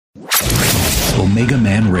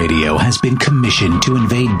Omegaman Radio has been commissioned to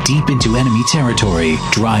invade deep into enemy territory,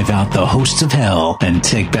 drive out the hosts of hell, and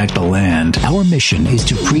take back the land. Our mission is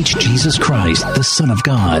to preach Jesus Christ, the Son of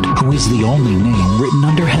God, who is the only name written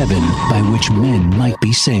under heaven by which men might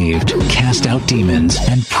be saved, cast out demons,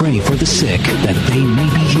 and pray for the sick that they may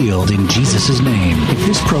be healed in Jesus' name. If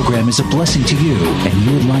this program is a blessing to you and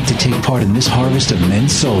you would like to take part in this harvest of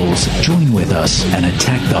men's souls, join with us and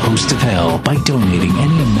attack the hosts of hell by donating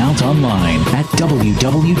any amount online at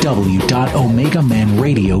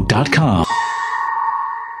www.omegamanradio.com.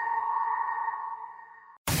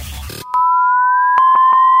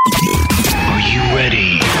 Are you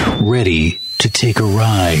ready? Ready to take a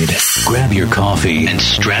ride? Grab your coffee and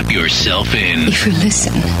strap yourself in. If you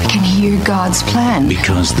listen, we can hear God's plan.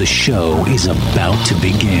 Because the show is about to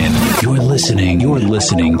begin. You're listening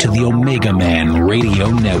to the Omegaman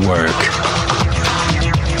Radio Network.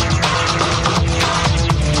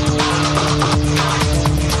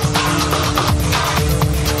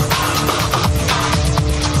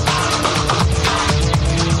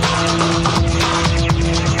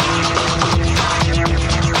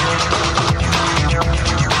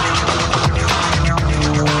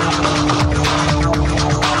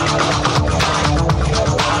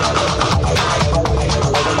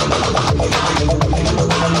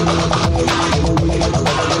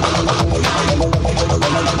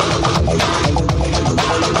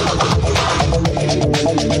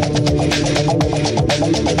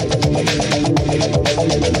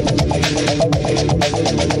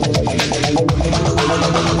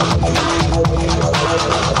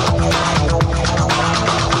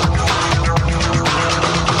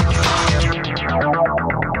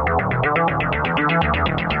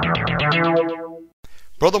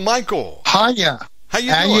 Brother Michael. Hiya. How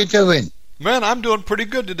you doing? Man, I'm doing pretty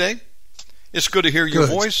good today. It's good to hear your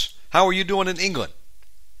voice. How are you doing in England?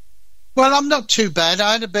 Well, I'm not too bad.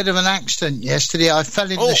 I had a bit of an accident yesterday. I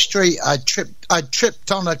fell in the street. I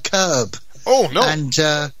tripped on a curb. Oh, no. And,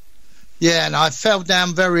 and I fell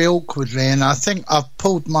down very awkwardly, and I think I've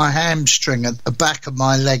pulled my hamstring at the back of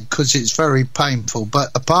my leg because it's very painful. But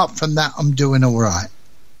apart from that, I'm doing all right.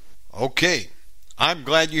 Okay. I'm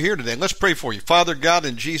glad you're here today. Let's pray for you. Father God,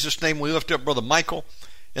 in Jesus' name, we lift up Brother Michael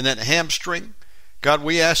and that hamstring. God,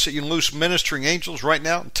 we ask that you loose ministering angels right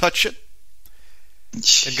now and touch it. And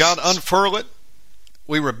God, unfurl it.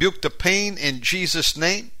 We rebuke the pain in Jesus'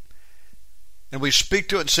 name. And we speak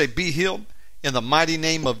to it and say, be healed in the mighty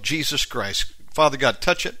name of Jesus Christ. Father God,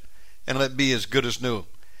 touch it and let it be as good as new.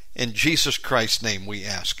 In Jesus Christ's name we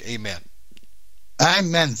ask. Amen.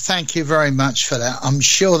 Amen. Thank you very much for that. I'm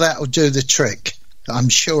sure that will do the trick. I'm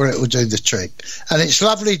sure it will do the trick. And it's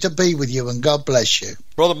lovely to be with you, and God bless you.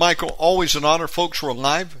 Brother Michael, always an honor. Folks, we're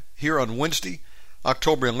live here on Wednesday,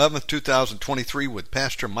 October 11th, 2023 with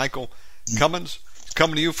Pastor Michael Cummins. He's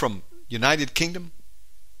coming to you from United Kingdom,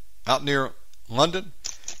 out near London.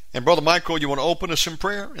 And Brother Michael, you want to open us in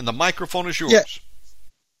prayer? And the microphone is yours. Yeah.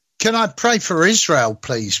 Can I pray for Israel,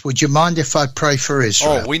 please? Would you mind if I pray for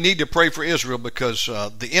Israel? Oh, we need to pray for Israel because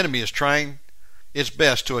the enemy is trying its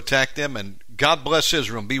best to attack them, and God bless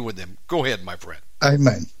Israel and be with them. Go ahead, my friend.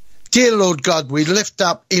 Amen. Dear Lord God, we lift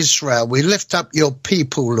up Israel. We lift up your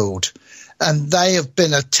people, Lord. And they have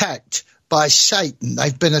been attacked by Satan.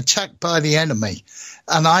 They've been attacked by the enemy.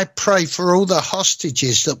 And I pray for all the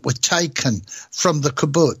hostages that were taken from the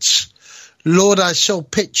kibbutz. Lord, I saw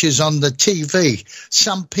pictures on the TV.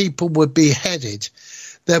 Some people were beheaded.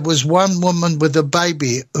 There was one woman with a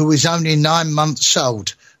baby who was only 9 months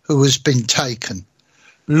old who has been taken.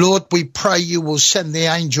 Lord, we pray you will send the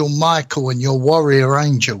angel Michael and your warrior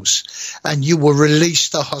angels, and you will release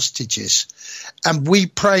the hostages. And we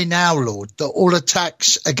pray now, Lord, that all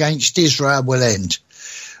attacks against Israel will end.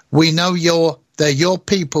 We know they're your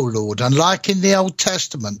people, Lord, and like in the Old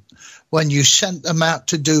Testament, when you sent them out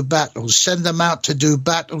to do battle, send them out to do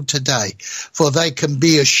battle today, for they can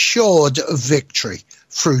be assured of victory.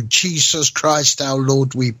 Through Jesus Christ our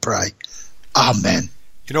Lord we pray. Amen.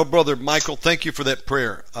 You know, Brother Michael, thank you for that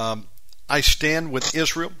prayer. I stand with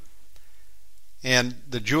Israel and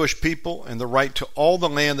the Jewish people and the right to all the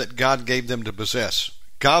land that God gave them to possess.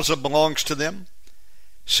 Gaza belongs to them.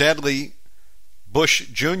 Sadly, Bush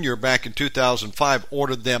Jr. back in 2005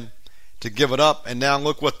 ordered them to give it up, and now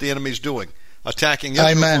look what the enemy's doing, attacking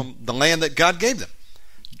Israel from the land that God gave them.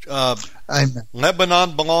 Amen.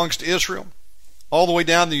 Lebanon belongs to Israel, all the way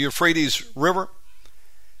down the Euphrates River.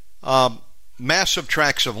 Massive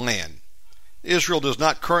tracts of land Israel does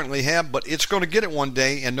not currently have, but it's going to get it one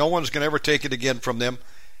day, and no one's going to ever take it again from them.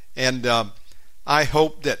 And I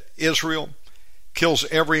hope that Israel kills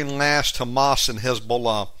every last Hamas and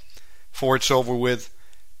Hezbollah before it's over with.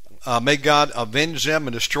 may God avenge them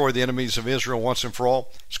and destroy the enemies of Israel once and for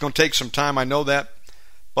all. It's going to take some time, I know that.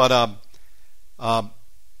 But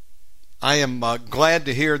I am glad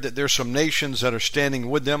to hear that there's some nations that are standing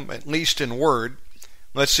with them, at least in word.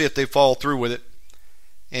 Let's see if they follow through with it.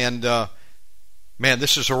 And, man,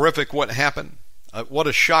 this is horrific what happened. What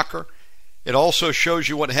a shocker. It also shows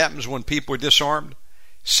you what happens when people are disarmed.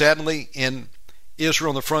 Sadly, in Israel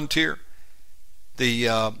on the frontier,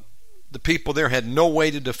 the people there had no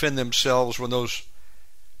way to defend themselves when those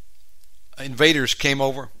invaders came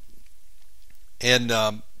over and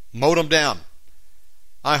mowed them down.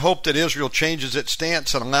 I hope that Israel changes its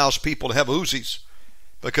stance and allows people to have Uzis,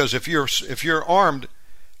 because if you're armed,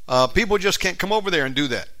 people just can't come over there and do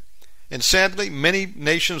that. And sadly, many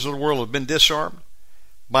nations of the world have been disarmed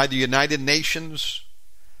by the United Nations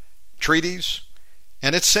treaties,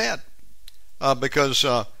 and it's sad because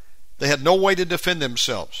they had no way to defend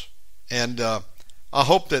themselves. And I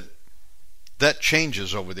hope that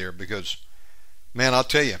changes over there, because, man, I'll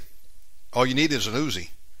tell you, all you need is an Uzi,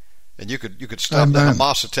 and you could stop the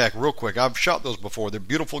Hamas attack real quick. I've shot those before. They're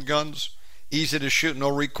beautiful guns, easy to shoot, no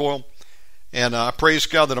recoil. And I praise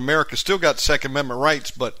God that America still got Second Amendment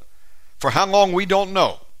rights, but for how long we don't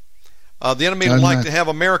know. The enemy would like to have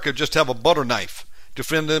America just have a butter knife to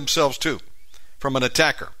defend themselves too from an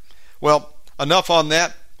attacker. Well, enough on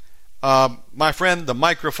that. My friend, the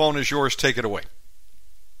microphone is yours. Take it away.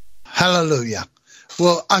 Hallelujah.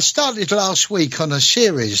 Well, I started last week on a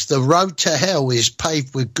series, The Road to Hell is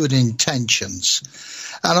Paved with Good Intentions.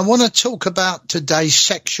 And I want to talk about today's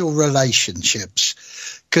sexual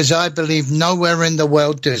relationships, because I believe nowhere in the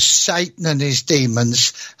world does Satan and his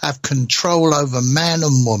demons have control over man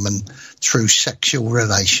and woman through sexual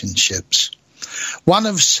relationships. One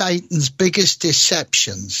of Satan's biggest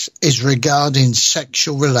deceptions is regarding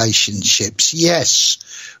sexual relationships. Yes,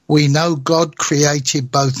 we know God created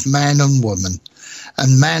both man and woman,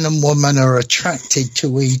 and man and woman are attracted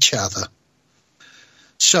to each other.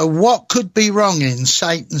 So what could be wrong in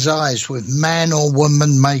Satan's eyes with man or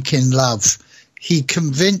woman making love? He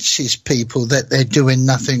convinces people that they're doing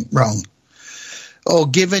nothing wrong or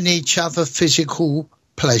giving each other physical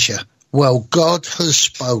pleasure. Well, God has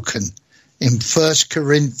spoken in 1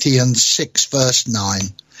 Corinthians 6 verse 9,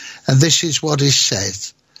 and this is what is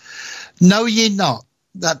said. Know ye not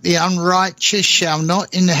that the unrighteous shall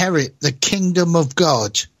not inherit the kingdom of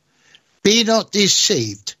God? Be not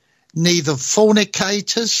deceived, neither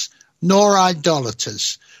fornicators, nor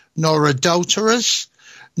idolaters, nor adulterers,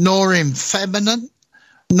 nor effeminate,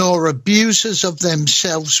 nor abusers of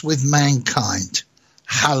themselves with mankind.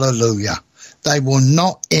 Hallelujah. They will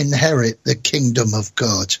not inherit the kingdom of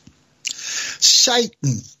God.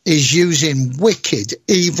 Satan is using wicked,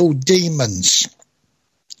 evil demons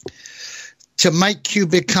to make you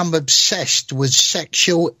become obsessed with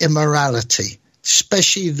sexual immorality,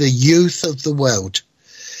 especially the youth of the world.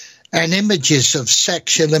 And images of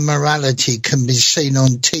sexual immorality can be seen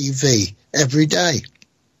on TV every day,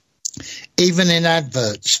 even in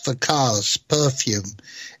adverts for cars, perfume,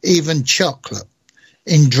 even chocolate,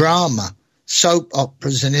 in drama, soap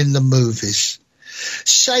operas, and in the movies.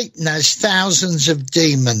 Satan has thousands of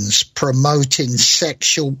demons promoting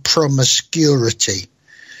sexual promiscuity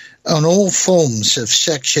and all forms of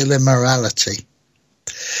sexual immorality.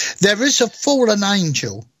 There is a fallen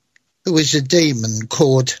angel who is a demon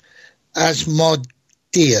called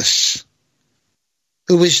Asmodeus,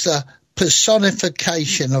 who is the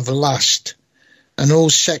personification of lust and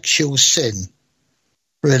all sexual sin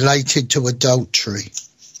related to adultery.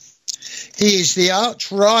 He is the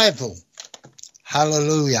arch rival,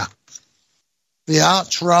 hallelujah, the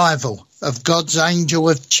arch rival of God's angel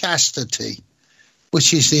of chastity,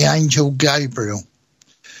 which is the angel Gabriel.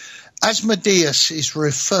 Asmodeus is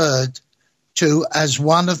referred to as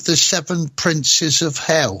one of the 7 princes of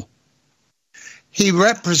hell. He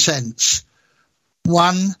represents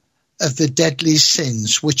one of the deadly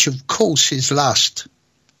sins, which of course is lust.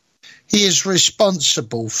 He is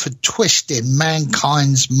responsible for twisting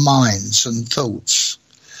mankind's minds and thoughts.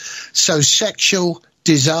 So sexual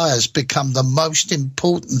desires become the most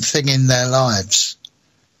important thing in their lives.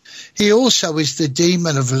 He also is the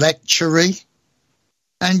demon of lechery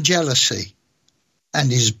and jealousy,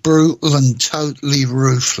 and is brutal and totally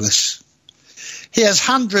ruthless. He has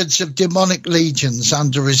hundreds of demonic legions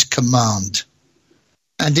under his command,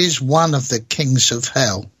 and is one of the kings of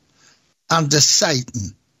hell. Under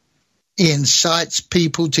Satan, he incites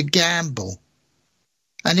people to gamble,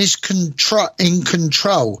 and is in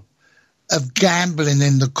control of gambling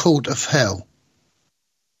in the court of hell.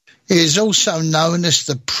 He is also known as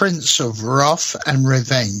the Prince of Wrath and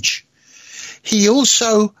Revenge. He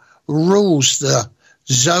also rules the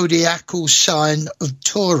zodiacal sign of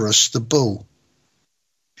Taurus, the bull.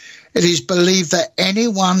 It is believed that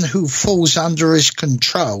anyone who falls under his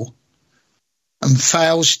control and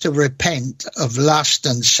fails to repent of lust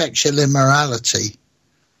and sexual immorality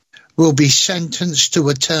will be sentenced to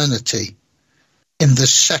eternity in the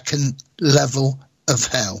second level of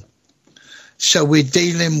hell. So we're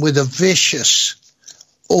dealing with a vicious,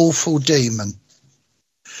 awful demon.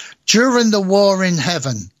 During the war in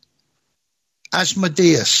heaven,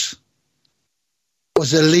 Asmodeus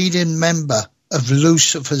was a leading member of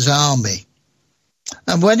Lucifer's army.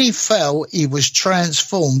 And when he fell, he was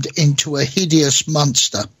transformed into a hideous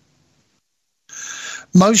monster.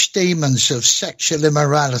 Most demons of sexual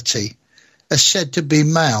immorality are said to be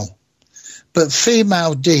male, but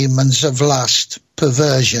female demons of lust,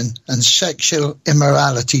 perversion, and sexual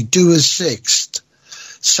immorality do exist,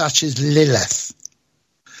 such as Lilith.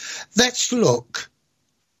 Let's look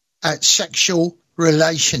at sexual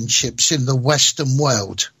relationships in the Western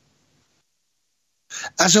world.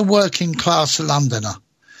 As a working class Londoner,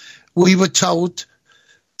 we were told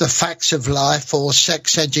the facts of life or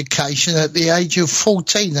sex education at the age of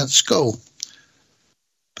 14 at school.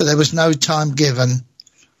 But there was no time given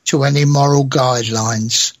to any moral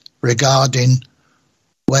guidelines regarding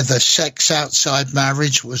whether sex outside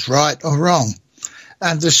marriage was right or wrong.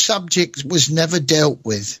 And the subject was never dealt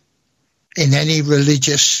with in any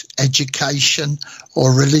religious education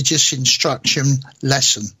or religious instruction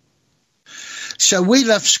lesson. So we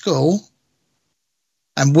left school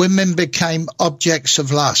and women became objects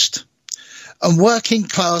of lust. And working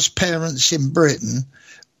class parents in Britain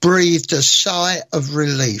breathed a sigh of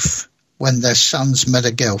relief when their sons met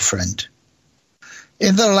a girlfriend.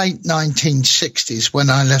 In the late 1960s, when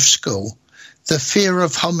I left school, the fear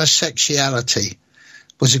of homosexuality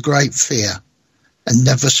was a great fear and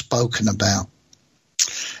never spoken about.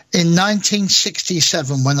 In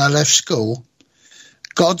 1967, when I left school,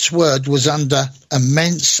 God's word was under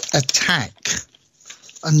immense attack,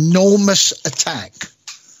 enormous attack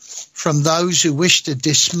from those who wished to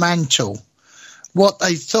dismantle what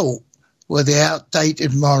they thought were the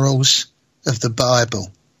outdated morals of the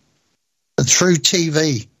Bible. And through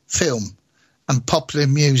TV, film, and popular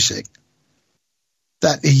music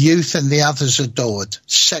that the youth and the others adored,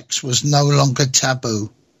 sex was no longer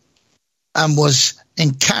taboo and was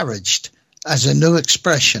encouraged as a new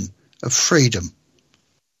expression of freedom,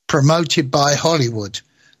 promoted by Hollywood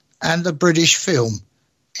and the British film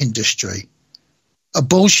industry.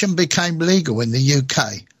 Abortion became legal in the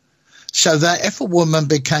UK, so that if a woman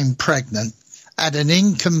became pregnant at an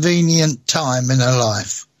inconvenient time in her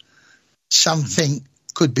life, something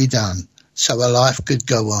could be done so her life could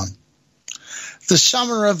go on. The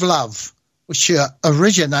Summer of Love, which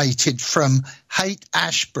originated from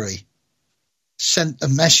Haight-Ashbury, sent the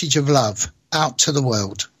message of love out to the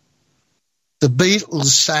world. The Beatles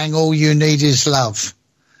sang All You Need Is Love,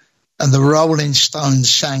 and the Rolling Stones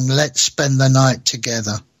sang Let's Spend the Night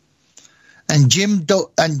Together. And Jim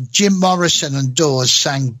Morrison and Doors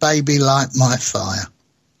sang Baby Light My Fire.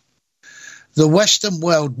 The Western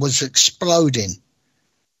world was exploding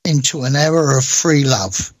into an era of free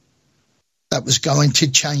love that was going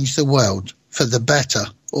to change the world for the better,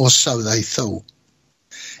 or so they thought.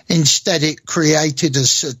 Instead, it created a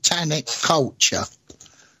satanic culture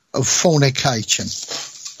of fornication,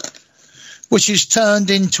 which is turned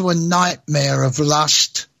into a nightmare of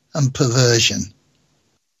lust and perversion.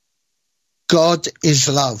 God is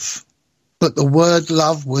love, but the word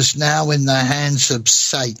love was now in the hands of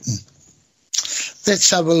Satan. Let's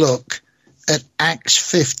have a look at Acts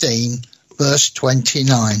 15, verse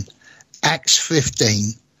 29. Acts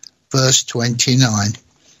 15, verse 29,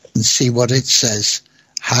 and see what it says.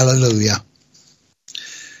 Hallelujah.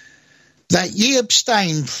 That ye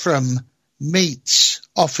abstain from meats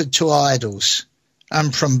offered to idols,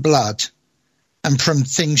 and from blood, and from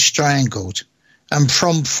things strangled, and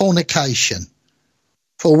from fornication,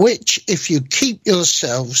 for which if you keep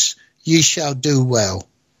yourselves, ye shall do well.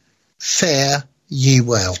 Fare ye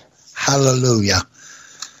well. Hallelujah.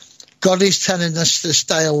 God is telling us to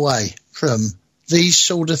stay away from these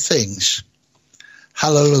sort of things.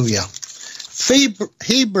 Hallelujah.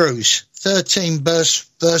 Hebrews 13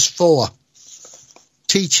 verse 4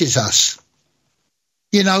 teaches us.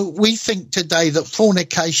 You know, we think today that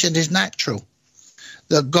fornication is natural,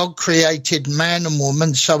 that God created man and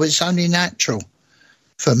woman, so it's only natural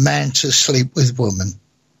for man to sleep with woman.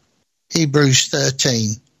 Hebrews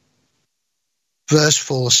 13 verse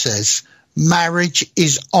 4 says, marriage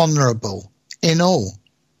is honourable in all,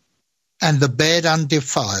 and the bed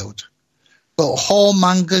undefiled, but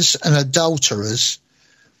whoremongers and adulterers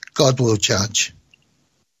God will judge.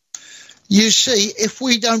 You see, if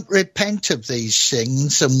we don't repent of these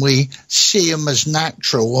things and we see them as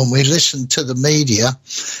natural, and we listen to the media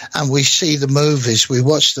and we see the movies, we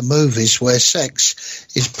watch the movies where sex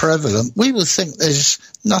is prevalent, we will think there's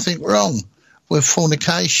nothing wrong with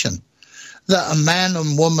fornication. That a man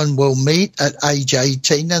and woman will meet at age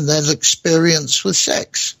 18 and they'll experience with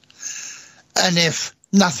sex. And if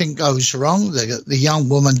nothing goes wrong, the young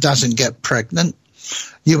woman doesn't get pregnant,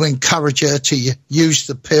 you encourage her to use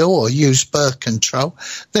the pill or use birth control,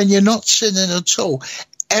 then you're not sinning at all.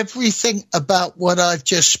 Everything about what I've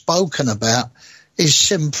just spoken about is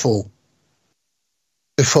sinful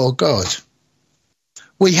before God.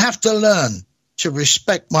 We have to learn to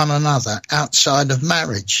respect one another outside of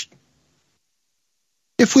marriage.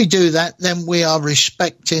 If we do that, then we are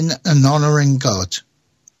respecting and honouring God.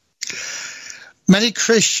 Many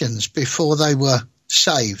Christians, before they were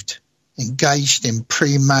saved, engaged in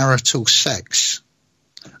premarital sex.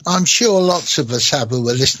 I'm sure lots of us have who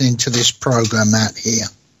are listening to this program out here.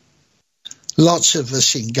 Lots of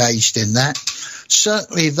us engaged in that.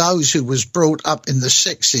 Certainly those who was brought up in the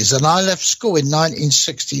 60s. And I left school in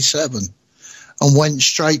 1967 and went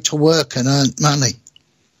straight to work and earned money.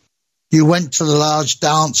 You went to the large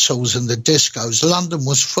dance halls and the discos. London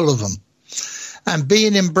was full of them. And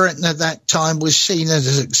being in Britain at that time was seen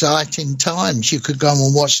as exciting times. You could go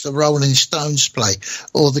and watch the Rolling Stones play,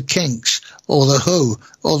 or the Kinks, or the Who,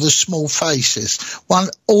 or the Small Faces,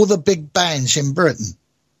 all the big bands in Britain.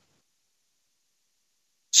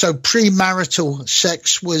 So premarital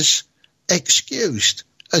sex was excused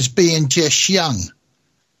as being just young.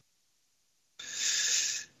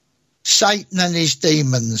 Satan and his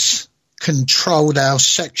demons controlled our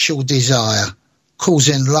sexual desire,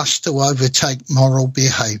 causing lust to overtake moral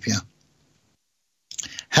behaviour.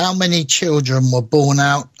 How many children were born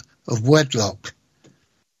out of wedlock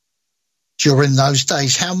during those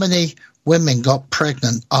days? How many women got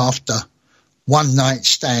pregnant after one-night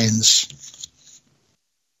stands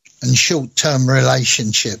and short-term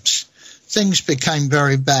relationships? Things became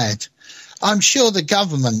very bad. I'm sure the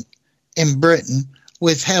government in Britain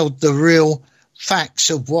withheld the real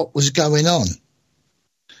facts of what was going on.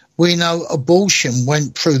 We know abortion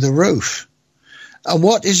went through the roof. And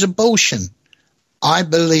what is abortion? I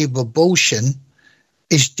believe abortion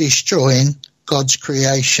is destroying God's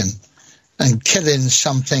creation and killing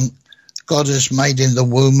something God has made in the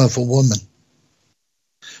womb of a woman.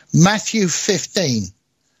 Matthew 15,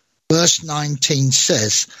 verse 19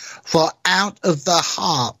 says, "For out of the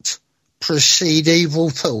heart proceed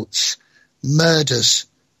evil thoughts, murders,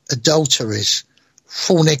 adulteries,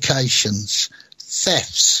 fornications,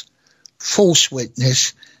 thefts, false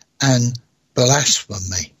witness, and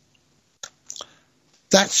blasphemy."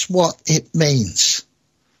 That's what it means.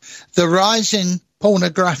 The rise in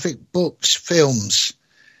pornographic books, films,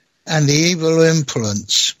 and the evil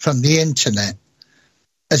influence from the internet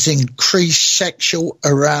has increased sexual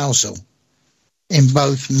arousal in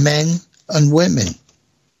both men and women.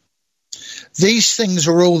 These things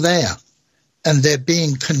are all there, and they're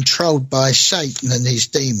being controlled by Satan and his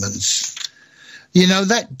demons. You know,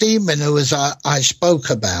 that demon who I spoke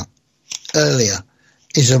about earlier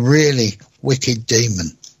is a really wicked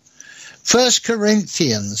demon. 1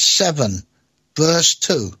 Corinthians 7, verse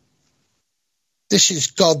 2. This is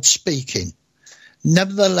God speaking.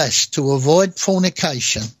 "Nevertheless, to avoid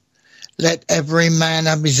fornication, let every man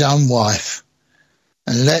have his own wife,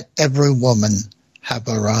 and let every woman have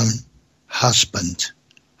her own husband."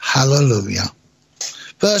 Hallelujah.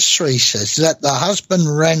 Verse 3 says, "Let the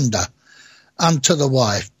husband render unto the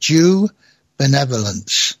wife due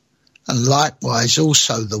benevolence, and likewise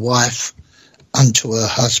also the wife unto her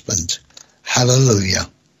husband." Hallelujah.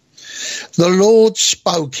 The Lord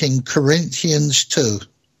spoke in Corinthians 2.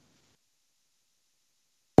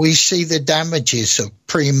 We see the damages of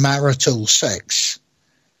premarital sex.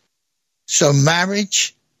 So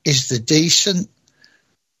marriage is the decent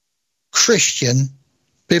Christian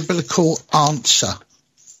biblical answer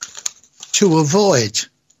to avoid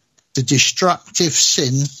the destructive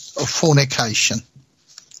sin of fornication.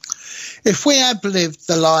 If we have lived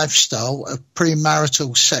the lifestyle of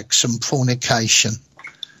premarital sex and fornication,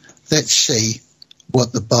 let's see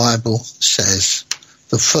what the Bible says.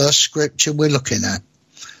 The first scripture we're looking at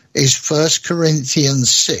is 1 Corinthians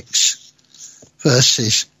 6,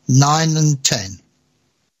 verses 9 and 10.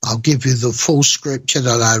 I'll give you the full scripture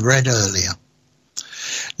that I read earlier.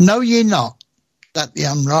 "Know ye not that the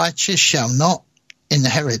unrighteous shall not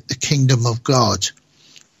inherit the kingdom of God?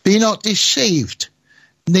 Be not deceived,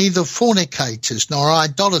 neither fornicators, nor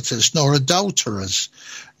idolaters, nor adulterers,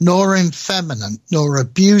 nor effeminate, nor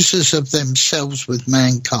abusers of themselves with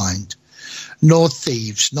mankind, nor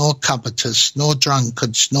thieves, nor covetous, nor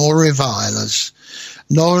drunkards, nor revilers,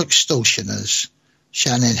 nor extortioners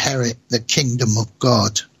shall inherit the kingdom of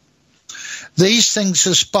God. These things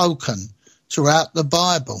are spoken throughout the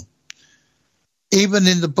Bible. Even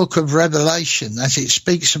in the book of Revelation, as it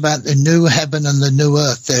speaks about the new heaven and the new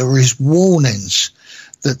earth, there is warnings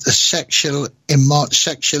that the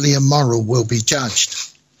sexually immoral will be judged.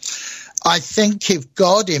 I think if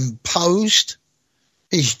God imposed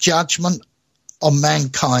his judgment on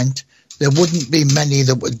mankind, there wouldn't be many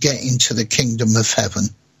that would get into the kingdom of heaven.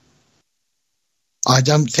 I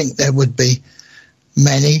don't think there would be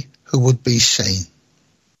many who would be seen.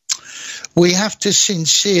 We have to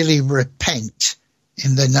sincerely repent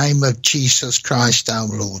in the name of Jesus Christ our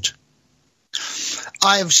Lord.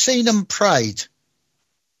 I have seen and prayed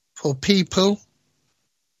for people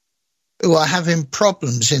who are having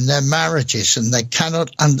problems in their marriages and they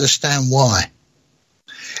cannot understand why.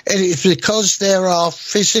 It is because there are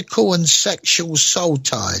physical and sexual soul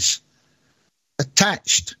ties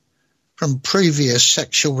attached from previous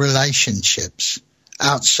sexual relationships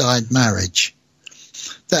outside marriage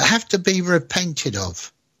that have to be repented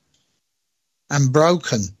of and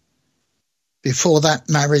broken before that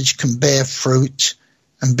marriage can bear fruit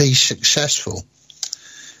and be successful.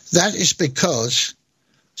 That is because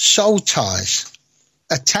soul ties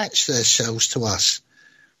attach themselves to us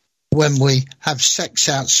when we have sex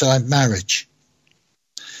outside marriage.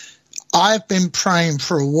 I've been praying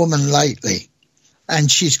for a woman lately, and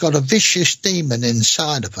she's got a vicious demon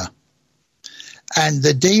inside of her. And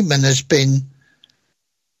the demon has been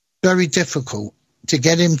very difficult to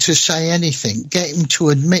get him to say anything, get him to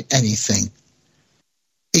admit anything.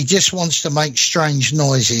 He just wants to make strange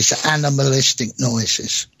noises, animalistic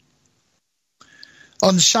noises.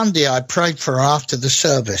 On Sunday, I prayed for her after the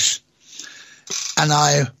service, and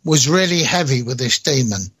I was really heavy with this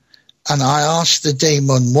demon. And I asked the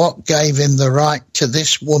demon what gave him the right to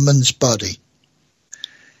this woman's body.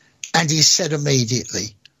 And he said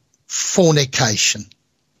immediately, fornication.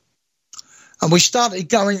 And we started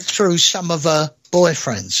going through some of her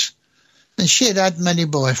boyfriends. And she had had many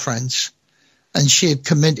boyfriends. And she had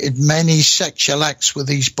committed many sexual acts with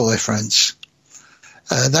these boyfriends.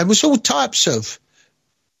 There was all types of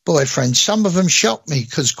boyfriends. Some of them shocked me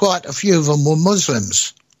because quite a few of them were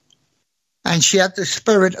Muslims. And she had the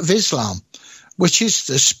spirit of Islam, which is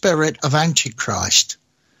the spirit of Antichrist.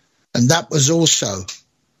 And that was also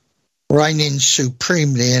reigning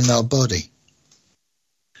supremely in our body.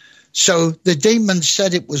 So the demon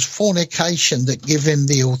said it was fornication that gave him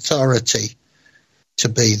the authority to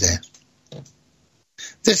be there.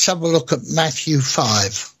 Let's have a look at Matthew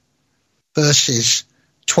 5, verses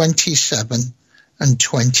 27 and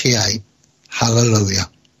 28. Hallelujah.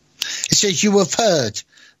 It says, you have heard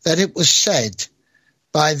that it was said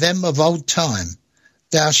by them of old time,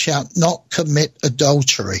 thou shalt not commit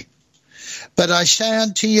adultery. But I say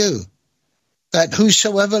unto you, that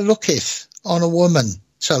whosoever looketh on a woman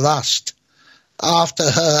to lust, after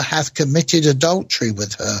her hath committed adultery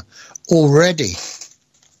with her already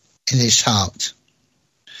in his heart.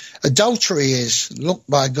 Adultery is, looked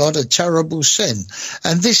by God, a terrible sin.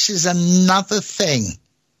 And this is another thing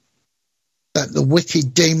that the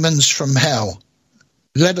wicked demons from hell,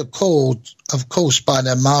 led of course by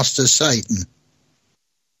their master Satan,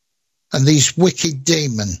 and these wicked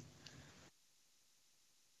demons,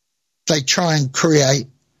 they try and create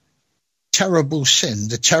terrible sin,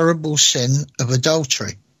 the terrible sin of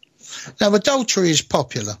adultery. Now, adultery is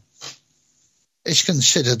popular. It's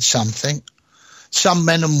considered something. Some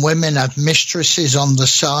men and women have mistresses on the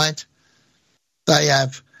side. They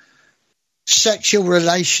have sexual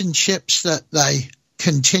relationships that they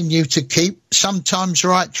continue to keep, sometimes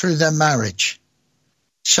right through their marriage.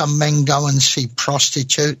 Some men go and see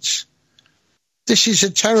prostitutes. This is a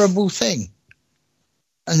terrible thing.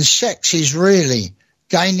 And sex is really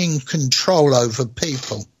gaining control over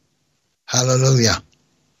people. Hallelujah.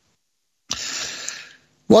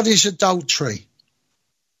 What is adultery?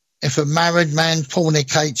 If a married man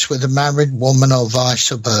fornicates with a married woman or vice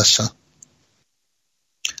versa.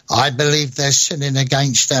 I believe they're sinning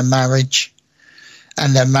against their marriage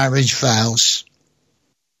and their marriage vows.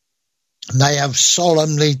 They have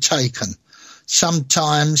solemnly taken,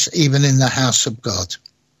 sometimes even in the house of God.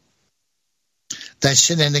 They're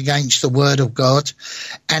sinning against the word of God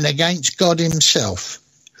and against God himself,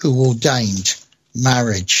 who ordained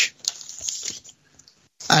marriage.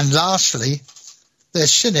 And lastly, they're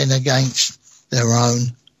sinning against their own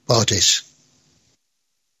bodies.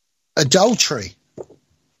 Adultery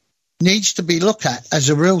needs to be looked at as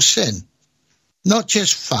a real sin, not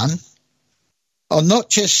just fun, or not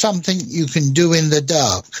just something you can do in the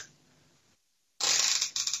dark.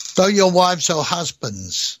 Though your wives or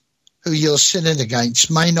husbands who you're sinning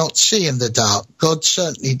against may not see in the dark, God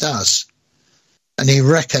certainly does. And he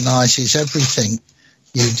recognizes everything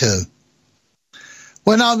you do.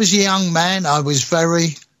 When I was a young man, I was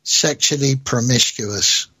very sexually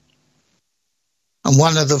promiscuous. And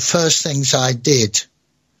one of the first things I did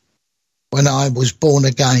when I was born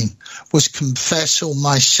again was confess all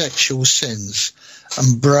my sexual sins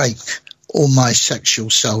and break all my sexual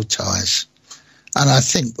soul ties. And I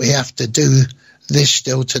think we have to do this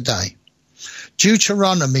still today.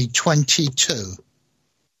 Deuteronomy 22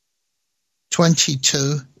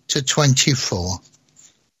 to 24.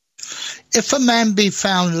 If a man be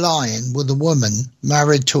found lying with a woman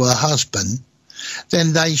married to her husband,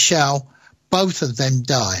 then they shall both of them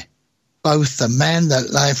die, both the man that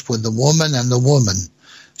layeth with the woman and the woman.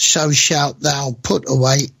 So shalt thou put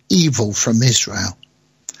away evil from Israel.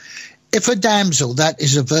 If a damsel that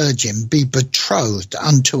is a virgin be betrothed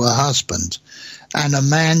unto her husband, and a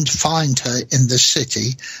man find her in the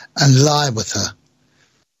city and lie with her,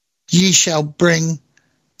 ye shall bring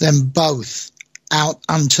them both out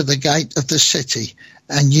unto the gate of the city,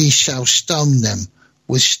 and ye shall stone them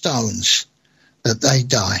with stones, that they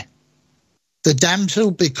die. The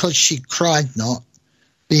damsel because she cried not,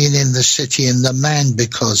 being in the city, and the man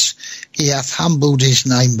because he hath humbled his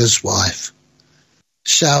neighbour's wife.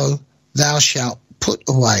 So thou shalt put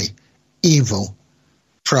away evil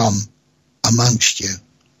from amongst you.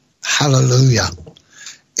 Hallelujah.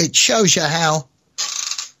 It shows you how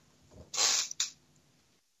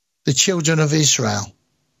the children of Israel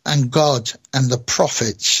and God and the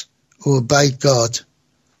prophets who obeyed God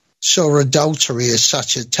saw adultery as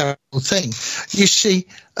such a terrible thing. You see,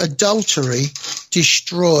 adultery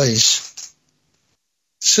destroys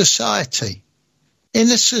society. In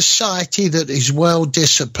a society that is well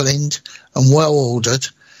disciplined and well ordered,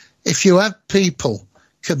 if you have people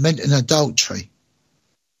committing adultery,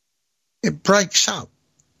 it breaks up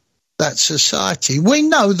that society. We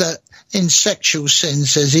know that in sexual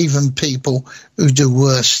sins there's even people who do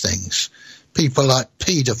worse things. People like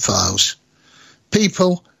paedophiles,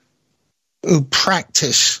 people who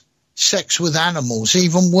practice sex with animals,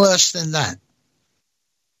 even worse than that.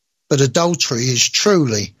 But adultery is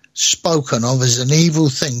truly spoken of as an evil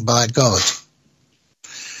thing by God.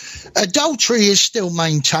 Adultery is still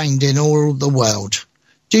maintained in all the world.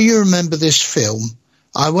 Do you remember this film?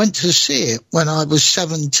 I went to see it when I was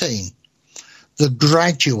 17. The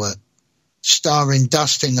Graduate, starring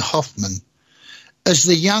Dustin Hoffman, as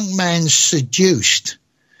the young man seduced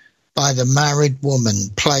by the married woman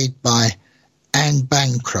played by Anne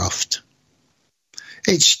Bancroft.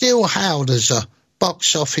 It's still hailed as a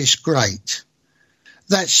box office great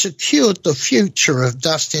that secured the future of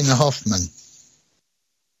Dustin Hoffman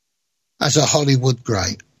as a Hollywood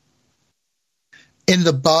great. In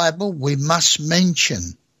the Bible, we must mention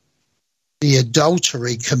the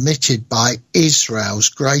adultery committed by Israel's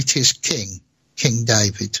greatest king, King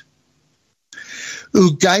David,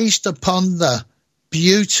 who gazed upon the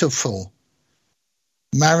beautiful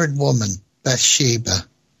married woman, Bathsheba,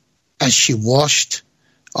 as she washed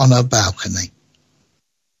on her balcony.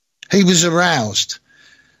 He was aroused,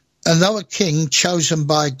 and though a king chosen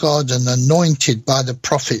by God and anointed by the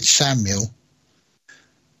prophet Samuel,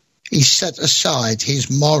 he set aside his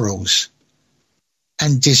morals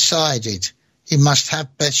and decided he must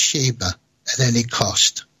have Bathsheba at any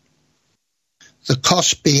cost. The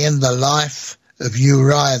cost being the life of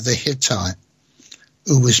Uriah the Hittite,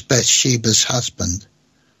 who was Bathsheba's husband,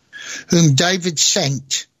 whom David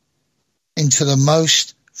sent into the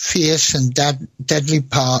most fierce and deadly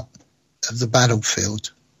part of the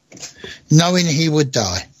battlefield, knowing he would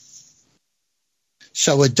die.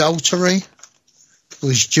 So adultery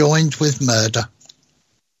was joined with murder.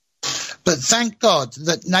 But thank God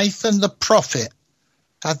that Nathan the prophet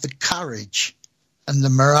had the courage and the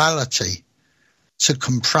morality to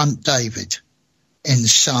confront David in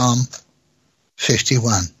Psalm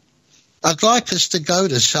 51. I'd like us to go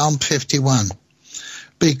to Psalm 51,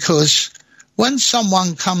 because when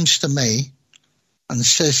someone comes to me and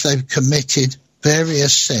says they've committed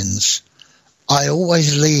various sins, I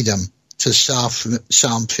always lead them to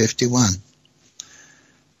Psalm 51.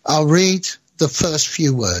 I'll read the first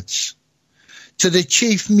few words. To the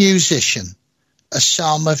chief musician, a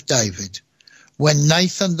psalm of David, when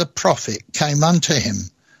Nathan the prophet came unto him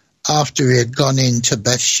after he had gone in to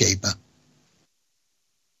Bathsheba.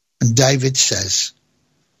 And David says,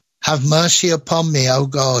 have mercy upon me, O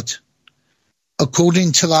God,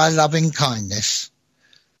 according to thy loving kindness,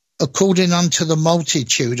 according unto the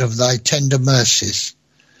multitude of thy tender mercies.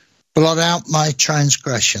 Blot out my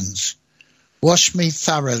transgressions. Wash me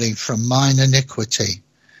thoroughly from mine iniquity,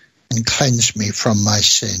 and cleanse me from my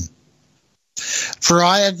sin. For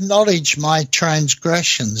I acknowledge my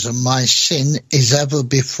transgressions, and my sin is ever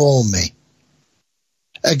before me.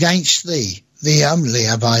 Against thee, thee only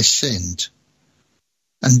have I sinned,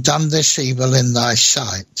 and done this evil in thy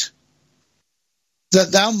sight,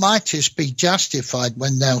 that thou mightest be justified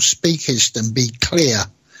when thou speakest, and be clear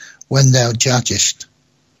when thou judgest.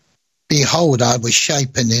 Behold, I was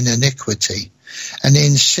shapen in iniquity, and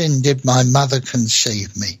in sin did my mother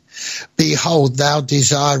conceive me. Behold, thou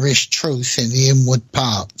desirest truth in the inward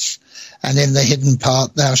parts, and in the hidden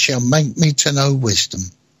part thou shalt make me to know wisdom.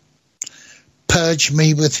 Purge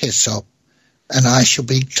me with hyssop, and I shall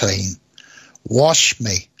be clean. Wash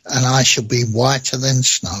me, and I shall be whiter than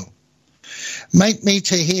snow. Make me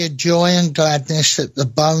to hear joy and gladness, that the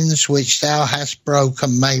bones which thou hast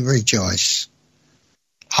broken may rejoice.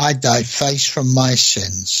 Hide thy face from my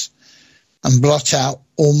sins, and blot out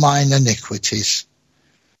all mine iniquities.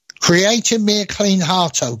 Create in me a clean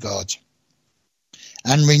heart, O God,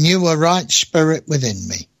 and renew a right spirit within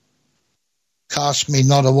me. Cast me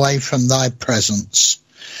not away from thy presence,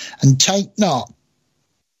 and take not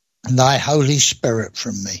thy Holy Spirit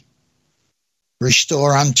from me.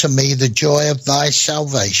 Restore unto me the joy of thy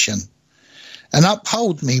salvation, and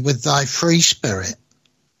uphold me with thy free spirit.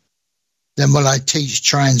 Then will I teach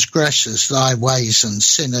transgressors thy ways, and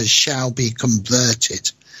sinners shall be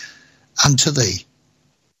converted unto thee.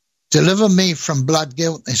 Deliver me from blood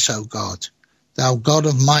guiltness, O God, thou God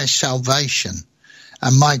of my salvation,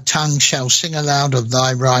 and my tongue shall sing aloud of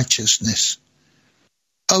thy righteousness.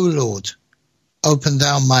 O Lord, open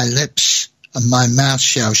thou my lips, and my mouth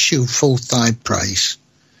shall shew forth thy praise.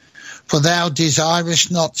 For thou desirest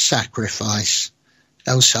not sacrifice,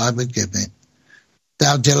 else I would give it.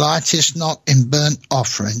 Thou delightest not in burnt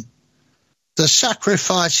offering. The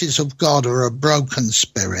sacrifices of God are a broken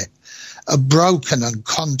spirit, a broken and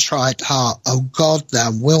contrite heart, O God,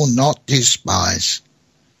 thou wilt not despise.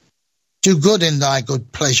 Do good in thy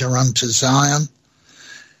good pleasure unto Zion.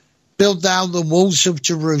 Build thou the walls of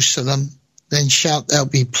Jerusalem, then shalt thou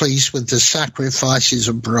be pleased with the sacrifices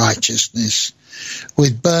of righteousness,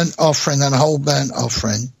 with burnt offering and whole burnt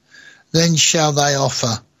offering. Then shall they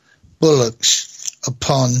offer bullocks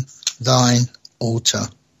upon thine altar.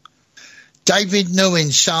 David knew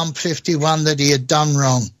in Psalm 51 that he had done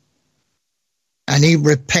wrong, and he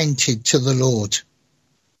repented to the Lord.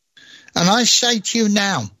 And I say to you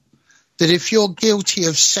now, that if you're guilty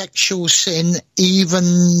of sexual sin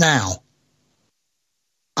even now,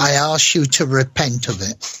 I ask you to repent of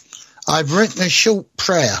it. I've written a short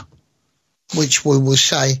prayer, which we will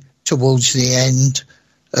say towards the end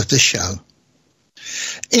of the show.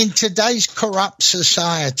 In today's corrupt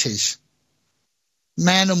societies,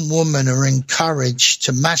 man and woman are encouraged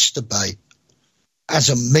to masturbate as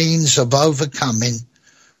a means of overcoming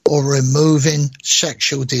or removing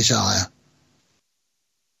sexual desire.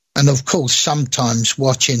 And of course, sometimes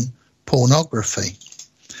watching pornography.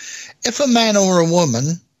 If a man or a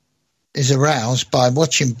woman is aroused by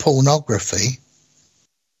watching pornography,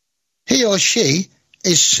 he or she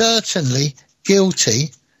is certainly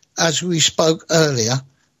guilty, as we spoke earlier,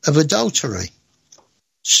 of adultery.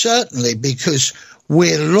 Certainly, because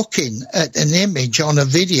we're looking at an image on a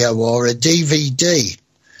video or a DVD,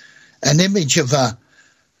 an image of a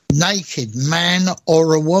naked man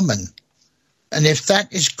or a woman. And if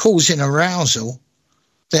that is causing arousal,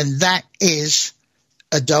 then that is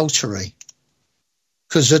adultery.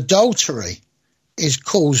 Because adultery is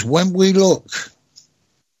caused when we look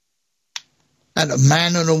at a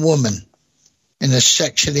man and a woman in a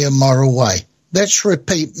sexually immoral way. Let's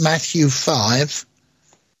repeat Matthew 5,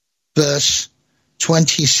 verse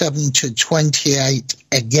 27 to 28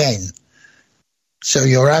 again, so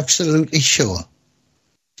you're absolutely sure.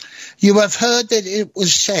 You have heard that it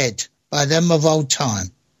was said by them of old time,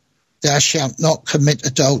 thou shalt not commit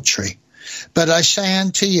adultery. But I say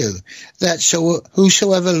unto you, that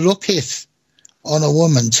whosoever looketh on a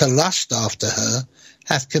woman to lust after her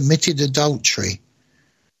hath committed adultery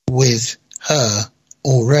with her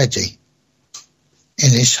already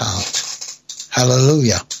in his heart.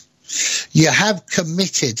 Hallelujah. You have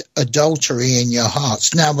committed adultery in your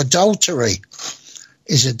hearts. Now, adultery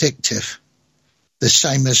is addictive, the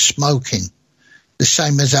same as smoking, the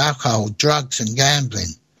same as alcohol, drugs, and gambling.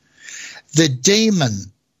 The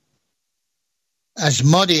demon,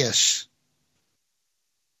 Asmodeus,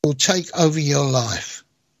 will take over your life.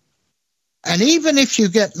 And even if you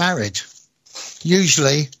get married,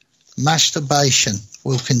 usually masturbation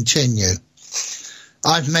will continue.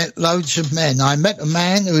 I've met loads of men. I met a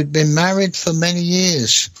man who had been married for many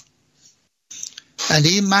years, and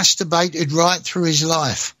he masturbated right through his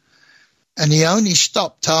life. And he only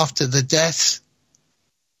stopped after the death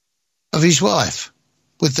of his wife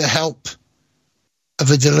with the help of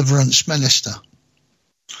a deliverance minister.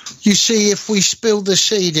 You see, if we spill the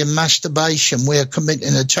seed in masturbation, we are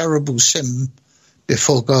committing a terrible sin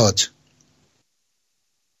before God.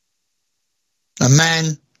 A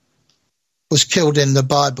man was killed in the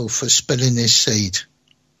Bible for spilling his seed.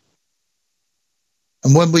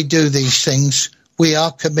 And when we do these things, we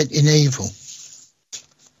are committing evil.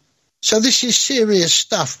 So this is serious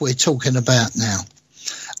stuff we're talking about now.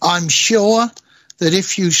 I'm sure that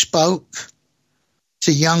if you spoke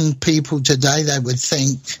to young people today, they would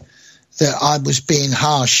think that I was being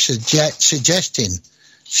harsh, suggesting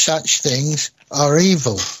such things are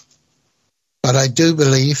evil. But I do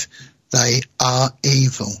believe they are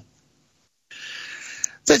evil.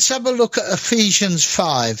 Let's have a look at Ephesians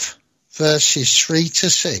 5, verses 3 to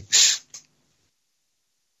 6.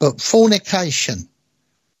 But fornication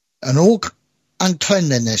and all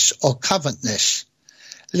uncleanness or covetousness,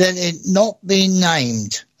 let it not be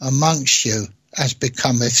named amongst you as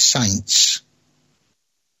becometh saints.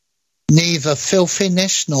 Neither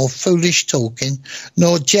filthiness, nor foolish talking,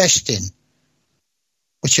 nor jesting,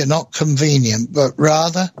 which are not convenient, but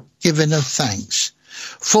rather giving of thanks.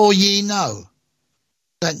 For ye know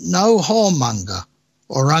that no whoremonger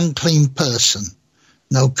or unclean person,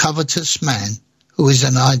 no covetous man who is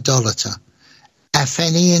an idolater, hath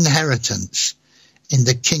any inheritance in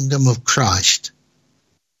the kingdom of Christ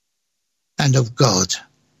and of God.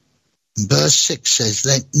 And verse 6 says,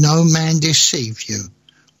 let no man deceive you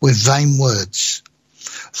with vain words.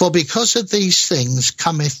 For because of these things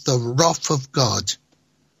cometh the wrath of God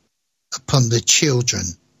upon the children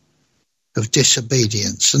of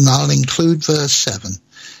disobedience. And I'll include verse 7.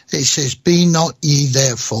 It says, be not ye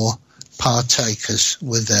therefore partakers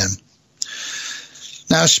with them.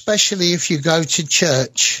 Now, especially if you go to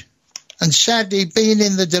church, and sadly, being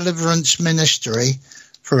in the deliverance ministry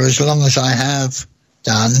for as long as I have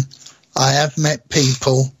done, I have met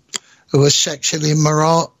people who are sexually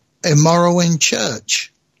immoral in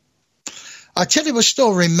church. I tell you a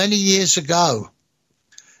story many years ago.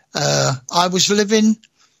 I was living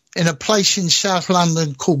in a place in South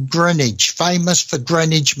London called Greenwich, famous for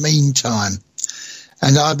Greenwich Mean Time.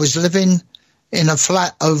 And I was living in a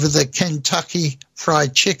flat over the Kentucky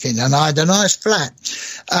Fried Chicken, and I had a nice flat.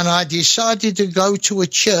 And I decided to go to a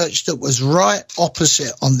church that was right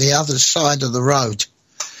opposite on the other side of the road.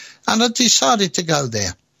 And I decided to go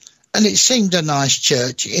there. And it seemed a nice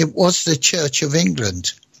church. It was the Church of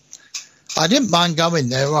England. I didn't mind going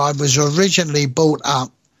there. I was originally brought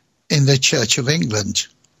up in the Church of England.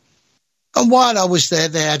 And while I was there,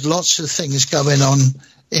 they had lots of things going on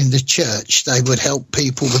in the church. They would help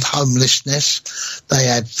people with homelessness. They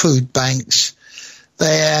had food banks.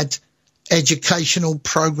 They had educational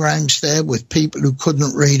programs there with people who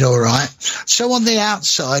couldn't read or write. So on the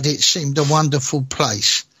outside, it seemed a wonderful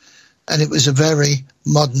place. And it was a very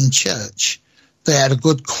modern church. They had a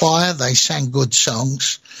good choir. They sang good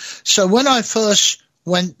songs. So when I first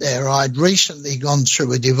went there, I'd recently gone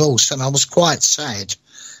through a divorce and I was quite sad.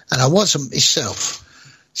 And I wasn't myself.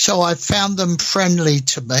 So I found them friendly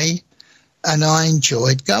to me and I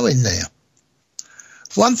enjoyed going there.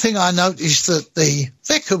 One thing I noticed that the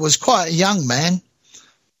vicar was quite a young man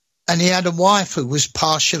and he had a wife who was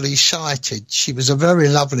partially sighted. She was a very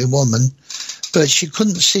lovely woman, but she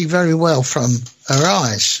couldn't see very well from her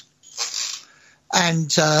eyes.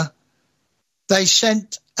 And they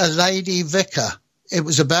sent a lady vicar. It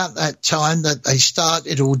was about that time that they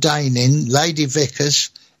started ordaining lady vicars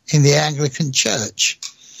in the Anglican Church.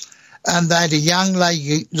 And they had a young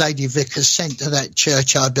lady vicar sent to that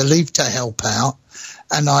church, I believe, to help out,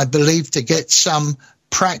 and I believe to get some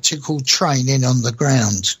practical training on the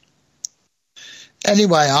ground.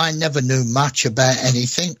 Anyway, I never knew much about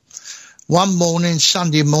anything. One morning,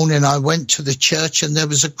 Sunday morning, I went to the church and there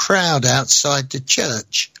was a crowd outside the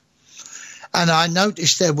church. And I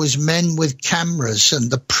noticed there was men with cameras and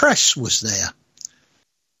the press was there.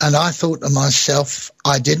 And I thought to myself,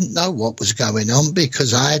 I didn't know what was going on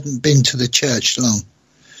because I hadn't been to the church long.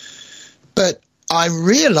 But I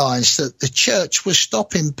realized that the church was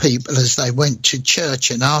stopping people as they went to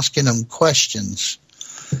church and asking them questions.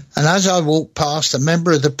 And as I walked past, a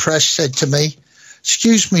member of the press said to me,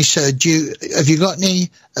 excuse me, sir, have you got any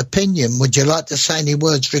opinion? Would you like to say any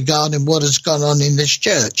words regarding what has gone on in this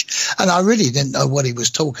church? And I really didn't know what he was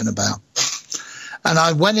talking about. And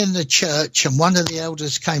I went in the church and one of the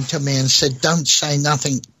elders came to me and said, don't say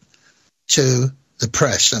nothing to the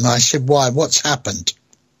press. And I said, why? What's happened?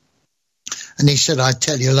 And he said, I'll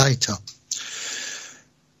tell you later.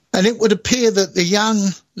 And it would appear that the young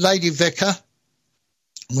lady vicar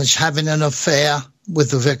was having an affair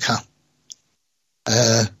with the vicar.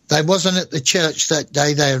 They wasn't at the church that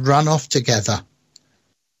day. They had run off together.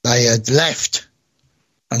 They had left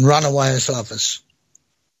and run away as lovers.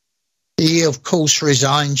 He, of course,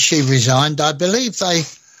 resigned. She resigned. I believe they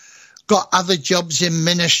got other jobs in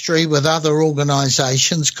ministry with other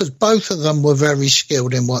organisations because both of them were very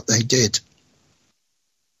skilled in what they did.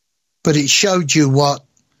 But it showed you what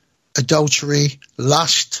adultery,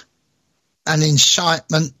 lust, and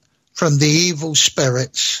incitement from the evil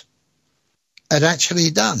spirits had actually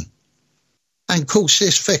done. And of course,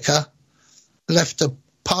 this vicar left a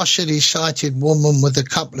partially sighted woman with a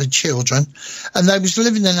couple of children, and they was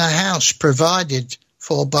living in a house provided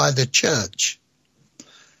for by the church.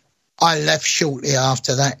 I left shortly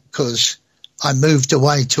after that because I moved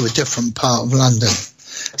away to a different part of London.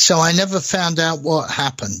 So I never found out what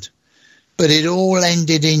happened, but it all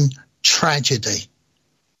ended in tragedy.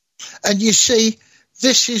 And you see,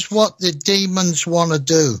 this is what the demons want to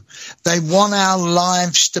do. They want our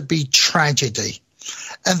lives to be tragedy.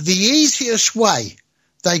 And the easiest way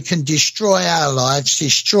they can destroy our lives,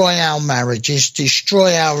 destroy our marriages,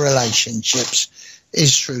 destroy our relationships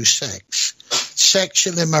is through sex,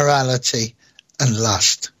 sexual immorality and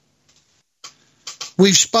lust.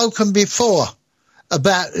 We've spoken before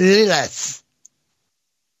about Lilith,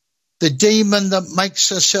 the demon that makes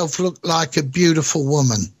herself look like a beautiful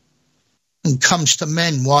woman and comes to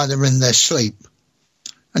men while they're in their sleep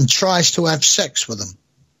and tries to have sex with them.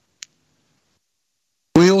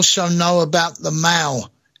 We also know about the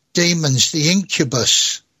male demons, the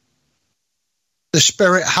incubus, the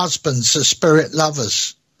spirit husbands, the spirit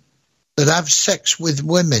lovers that have sex with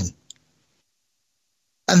women.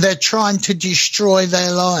 And they're trying to destroy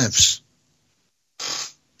their lives.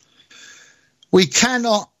 We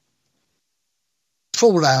cannot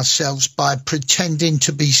fool ourselves by pretending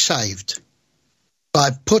to be saved, by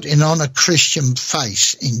putting on a Christian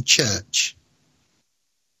face in church.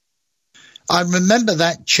 I remember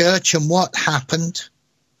that church and what happened.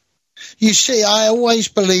 You see, I always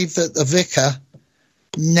believed that the vicar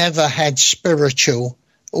never had spiritual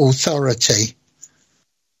authority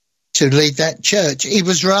to lead that church. He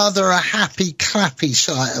was rather a happy, clappy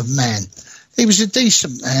sort of man. He was a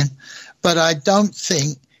decent man, but I don't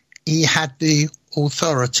think he had the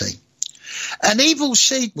authority. An evil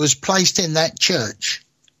seed was placed in that church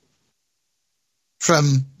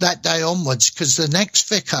from that day onwards, because the next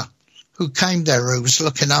vicar who came there, who was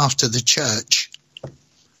looking after the church,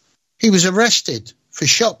 he was arrested for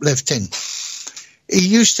shoplifting. He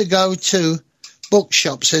used to go to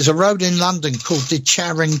bookshops. There's a road in London called the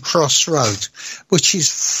Charing Cross Road, which is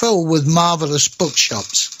full with marvellous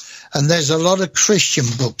bookshops. And there's a lot of Christian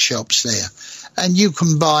bookshops there. And you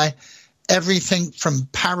can buy everything from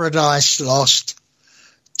Paradise Lost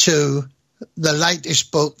to the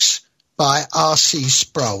latest books by R.C.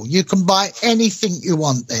 Sproul. You can buy anything you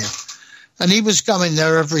want there. And he was going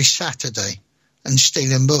there every Saturday and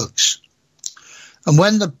stealing books. And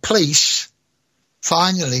when the police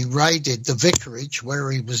finally raided the vicarage where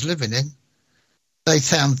he was living in, they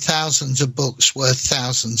found thousands of books worth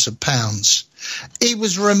thousands of pounds. He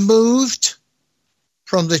was removed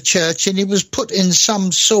from the church and he was put in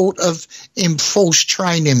some sort of enforced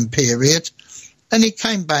training period, and he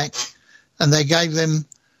came back and they gave him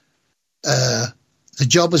the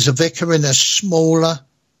job as a vicar in a smaller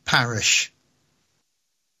parish.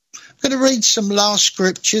 I'm going to read some last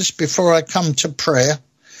scriptures before I come to prayer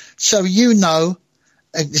so you know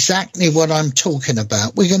exactly what I'm talking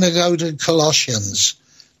about. We're going to go to Colossians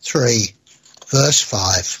 3 verse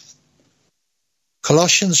 5.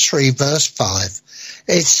 Colossians 3 verse 5.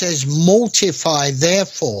 It says, mortify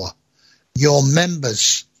therefore your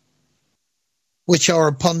members which are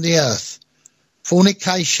upon the earth,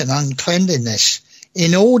 fornication, uncleanness,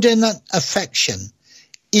 inordinate affection,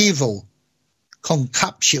 evil,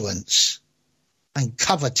 concupiscence, and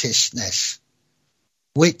covetousness,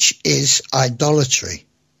 which is idolatry.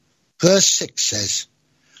 Verse 6 says,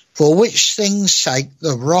 for which things' sake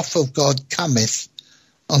the wrath of God cometh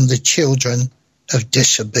on the children of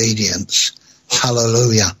disobedience.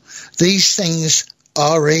 Hallelujah. These things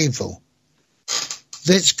are evil.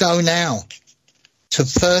 Let's go now to 1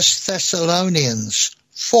 Thessalonians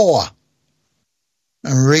 4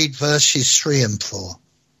 and read verses 3 and 4.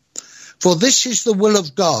 For this is the will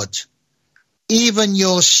of God, even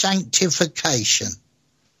your sanctification,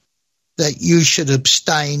 that you should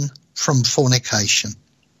abstain from fornication,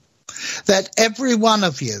 that every one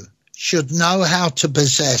of you should know how to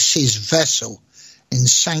possess his vessel in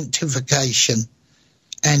sanctification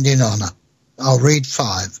and in honour. I'll read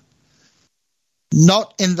 5.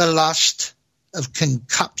 Not in the lust of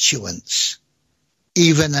concupiscence,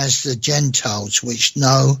 even as the Gentiles which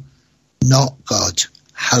know not God.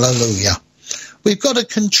 Hallelujah. We've got to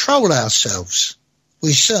control ourselves.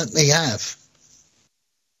 We certainly have.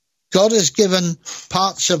 God has given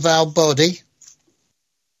parts of our body,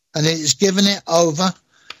 and it has given it over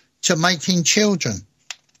to making children.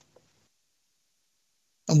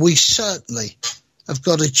 And we certainly have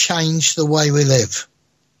got to change the way we live.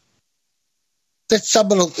 Let's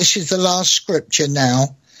have a look. This is the last scripture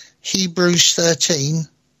now. Hebrews 13,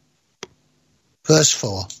 verse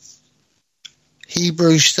 4.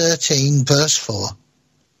 Hebrews 13, verse 4.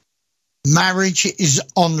 Marriage is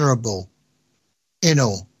honourable in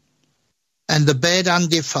all, and the bed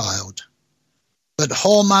undefiled. But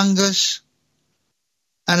whoremongers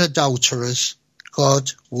and adulterers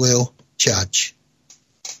God will judge.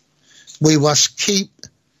 We must keep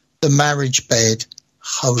the marriage bed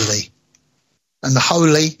holy, and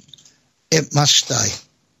holy it must stay.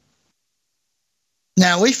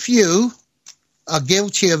 Now, if you are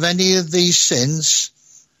guilty of any of these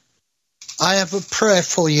sins, I have a prayer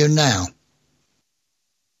for you now.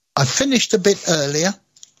 I finished a bit earlier.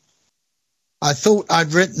 I thought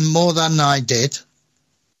I'd written more than I did,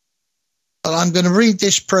 but I'm going to read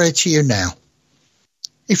this prayer to you now.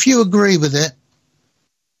 If you agree with it,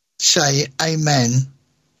 say amen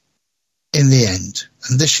in the end.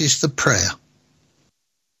 And this is the prayer.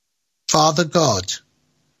 Father God,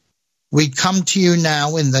 we come to you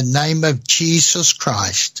now in the name of Jesus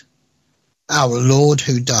Christ, our Lord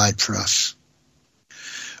who died for us.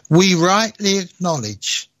 We rightly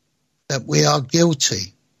acknowledge that we are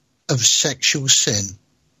guilty of sexual sin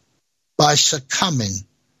by succumbing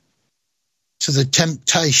to the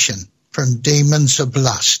temptation from demons of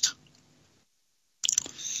lust.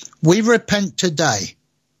 We repent today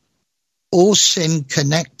all sin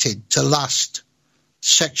connected to lust,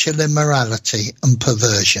 sexual immorality and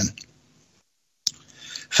perversion.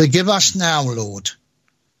 Forgive us now, Lord,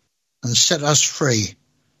 and set us free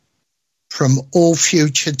from all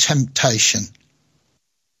future temptation.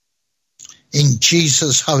 In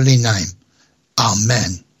Jesus' holy name,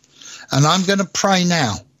 amen. And I'm going to pray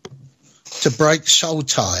now to break soul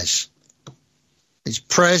ties. It's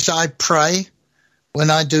prayers I pray when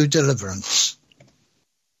I do deliverance.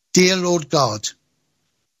 Dear Lord God,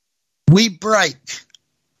 we break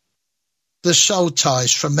the soul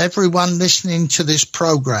ties from everyone listening to this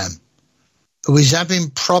program who is having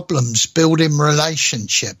problems building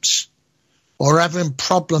relationships or having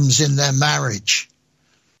problems in their marriage.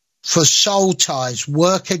 For soul ties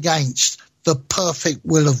work against the perfect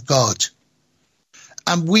will of God.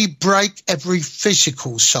 And we break every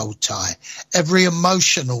physical soul tie, every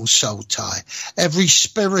emotional soul tie, every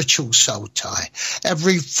spiritual soul tie,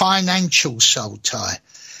 every financial soul tie,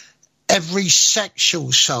 every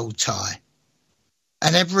sexual soul tie,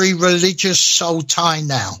 and every religious soul tie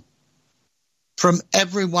now from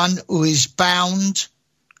everyone who is bound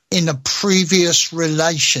in a previous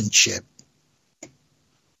relationship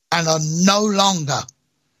and are no longer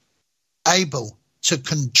able to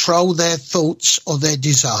control their thoughts or their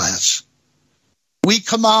desires. We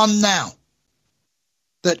command now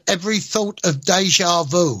that every thought of deja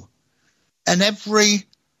vu and every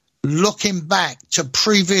looking back to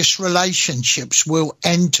previous relationships will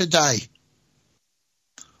end today.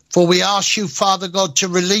 For we ask you, Father God, to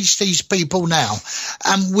release these people now.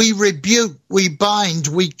 And we rebuke, we bind,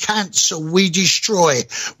 we cancel, we destroy,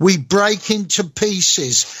 we break into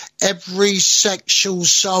pieces every sexual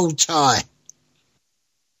soul tie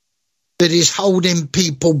that is holding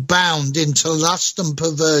people bound into lust and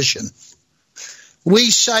perversion.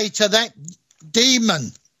 We say to that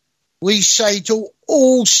demon, we say to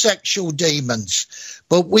all sexual demons,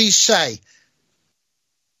 but we say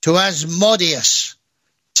to Asmodeus,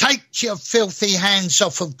 take your filthy hands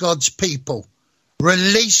off of God's people.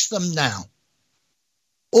 Release them now.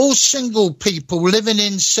 All single people living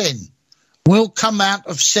in sin will come out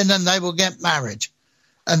of sin and they will get married.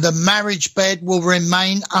 And the marriage bed will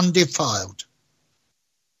remain undefiled.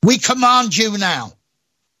 We command you now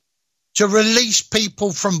to release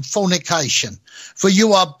people from fornication, for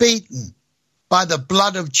you are beaten by the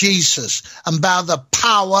blood of Jesus and by the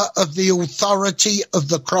power of the authority of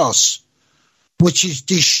the cross, which has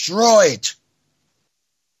destroyed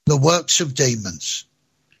the works of demons.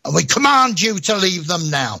 And we command you to leave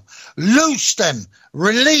them now. Loose them,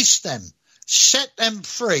 release them, set them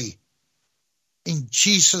free. In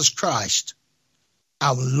Jesus Christ,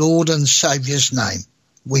 our Lord and Saviour's name,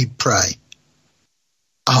 we pray.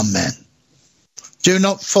 Amen. Do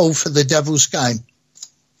not fall for the devil's game.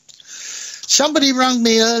 Somebody rang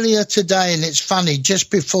me earlier today, and it's funny, just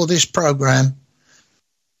before this program,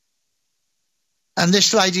 And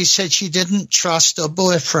this lady said she didn't trust her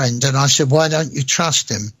boyfriend. And I said, why don't you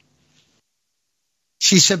trust him?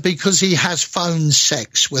 She said, because he has phone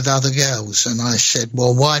sex with other girls. And I said,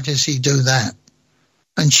 well, why does he do that?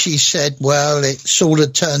 And she said, well, it sort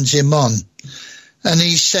of turns him on. And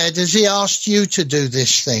he said, has he asked you to do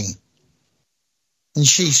this thing? And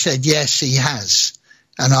she said, yes, he has.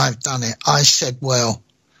 And I've done it. I said, well,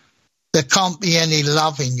 there can't be any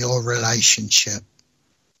love in your relationship.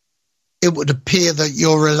 It would appear that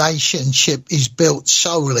your relationship is built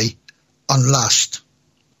solely on lust.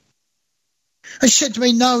 And she said to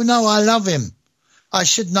me, no, I love him. I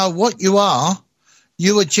said, no, what you are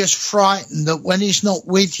just frightened that when he's not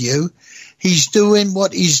with you, he's doing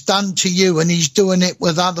what he's done to you and he's doing it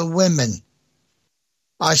with other women.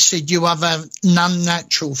 I said, you have an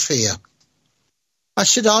unnatural fear. I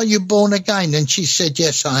said, are you born again? And she said,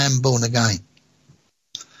 yes, I am born again.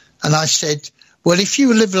 And I said, well, if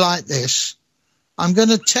you live like this, I'm going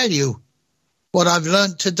to tell you what I've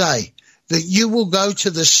learned today, that you will go to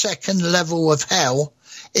the second level of hell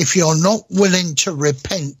if you're not willing to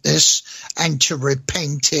repent this and to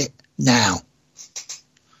repent it now.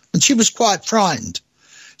 And she was quite frightened.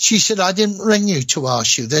 She said, I didn't ring you to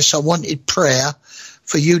ask you this. I wanted prayer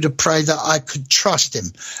for you to pray that I could trust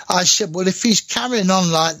him. I said, well, if he's carrying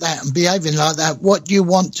on like that and behaving like that, what do you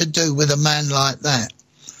want to do with a man like that?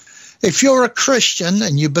 If you're a Christian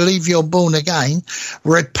and you believe you're born again,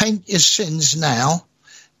 repent your sins now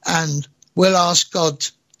and we'll ask God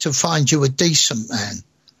to find you a decent man,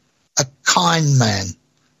 a kind man,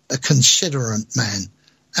 a considerate man,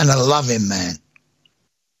 and a loving man.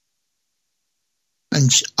 And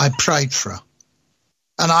I prayed for her.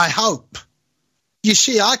 And I hope, you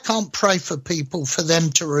see, I can't pray for people for them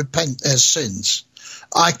to repent their sins.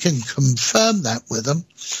 I can confirm that with them,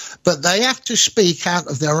 but they have to speak out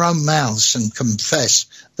of their own mouths and confess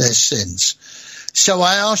their sins. So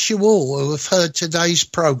I ask you all who have heard today's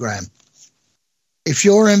program, if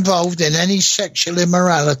you're involved in any sexual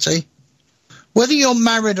immorality, whether you're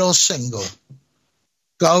married or single,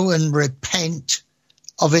 go and repent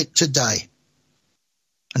of it today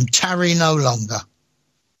and tarry no longer.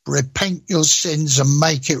 Repent your sins and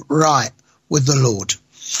make it right with the Lord.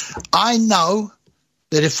 I know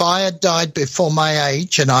that if I had died before my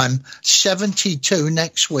age, and I'm 72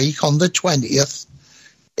 next week on the 20th,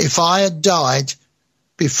 if I had died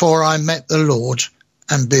before I met the Lord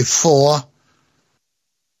and before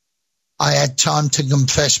I had time to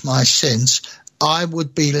confess my sins, I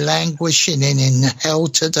would be languishing in hell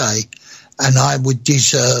today, and I would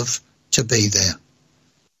deserve to be there.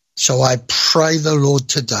 So I pray the Lord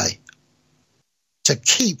today to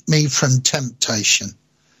keep me from temptation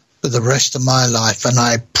for the rest of my life. And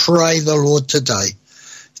I pray the Lord today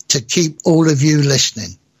to keep all of you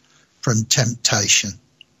listening from temptation.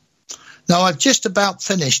 Now, I've just about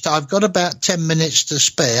finished. I've got about 10 minutes to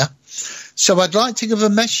spare. So I'd like to give a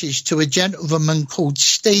message to a gentleman called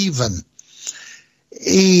Stephen.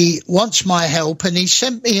 He wants my help, and he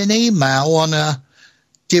sent me an email on a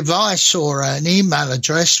device or an email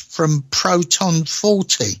address from Proton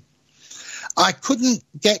 40. I couldn't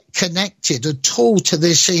get connected at all to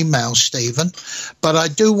this email, Stephen, but I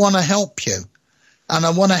do want to help you. And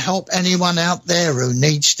I want to help anyone out there who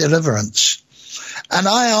needs deliverance. And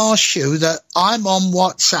I ask you that I'm on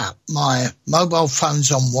WhatsApp. My mobile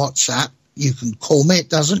phone's on WhatsApp. You can call me. It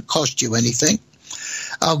doesn't cost you anything.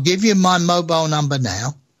 I'll give you my mobile number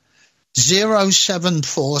now,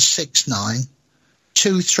 07469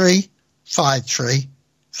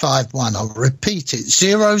 235351. I'll repeat it,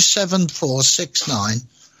 07469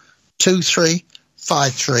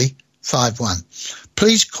 235351.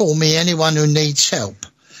 Please call me, anyone who needs help.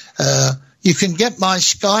 You can get my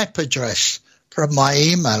Skype address from my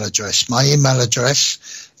email address. My email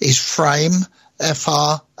address is frame,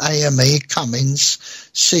 F-R-A-M-E, Cummins,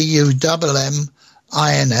 C-U-M-M-I-N-S,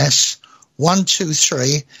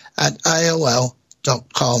 123 at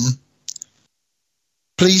AOL.com.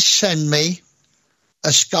 Please send me a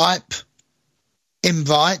Skype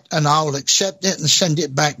invite and I'll accept it and send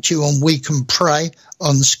it back to you, and we can pray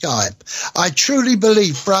on Skype. I truly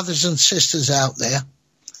believe, brothers and sisters out there,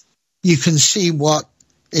 you can see what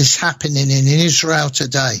is happening in Israel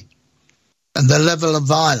today and the level of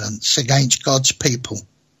violence against God's people.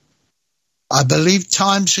 I believe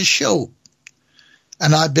times are short,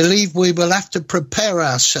 and I believe we will have to prepare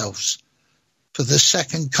ourselves for the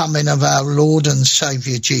second coming of our Lord and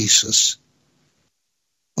Saviour Jesus.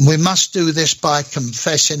 And we must do this by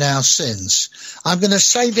confessing our sins. I'm going to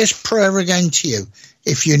say this prayer again to you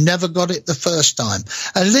if you never got it the first time.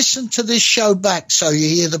 And listen to this show back so you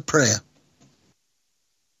hear the prayer.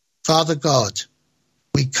 Father God,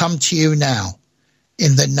 we come to you now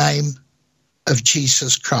in the name of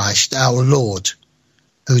Jesus Christ, our Lord,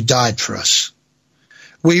 who died for us.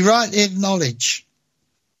 We rightly acknowledge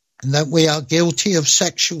that we are guilty of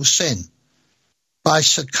sexual sin by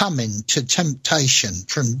succumbing to temptation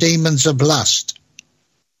from demons of lust.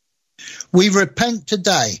 We repent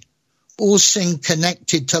today all sin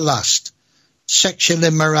connected to lust, sexual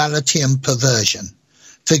immorality and perversion.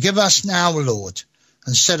 Forgive us now, Lord,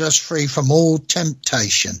 and set us free from all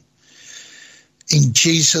temptation. In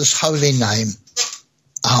Jesus' holy name,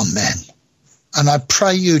 amen. And I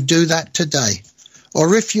pray you do that today.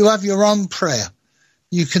 Or if you have your own prayer,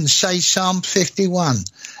 you can say Psalm 51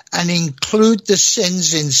 and include the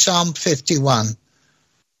sins in Psalm 51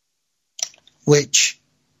 which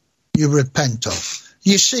you repent of.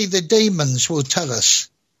 You see, the demons will tell us.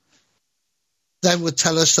 They will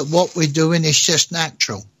tell us that what we're doing is just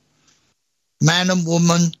natural. Man and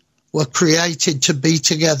woman were created to be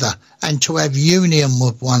together and to have union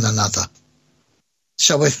with one another.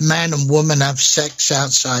 So if man and woman have sex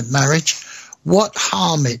outside marriage, what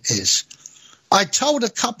harm it is. I told a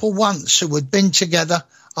couple once who had been together,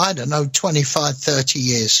 25, 30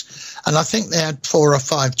 years, and I think they had 4 or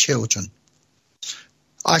 5 children.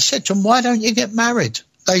 I said to them, why don't you get married?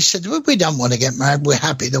 They said, well, we don't want to get married. We're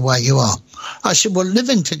happy the way you are. I said, well,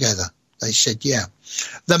 living together. They said, yeah.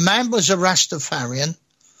 The man was a Rastafarian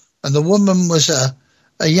and the woman was a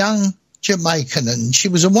young Jamaican, and she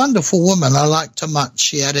was a wonderful woman. I liked her much.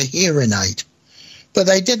 She had a hearing aid. But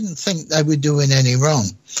they didn't think they were doing any wrong.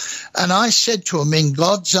 And I said to them, in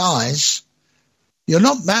God's eyes, you're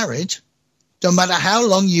not married. No matter how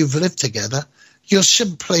long you've lived together, you're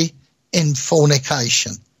simply in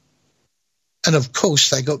fornication. And of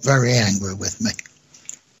course, they got very angry with me.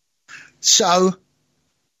 So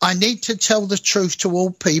I need to tell the truth to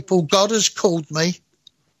all people. God has called me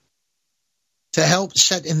to help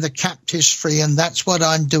setting the captives free, and that's what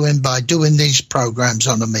I'm doing by doing these programs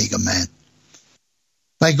on Omegaman.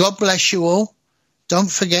 May God bless you all. Don't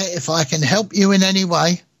forget, if I can help you in any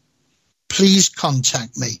way, please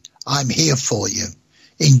contact me. I'm here for you.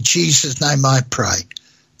 In Jesus' name I pray.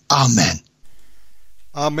 Amen.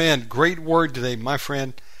 Amen. Great word today, my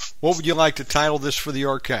friend. What would you like to title this for the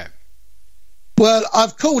archive? Well,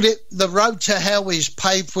 I've called it The Road to Hell is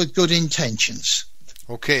Paved with Good Intentions.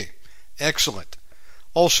 Okay. Excellent.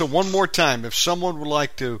 Also, one more time, if someone would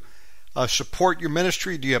like to support your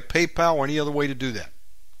ministry, do you have PayPal or any other way to do that?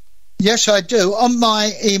 Yes, I do. On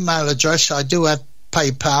my email address, I do have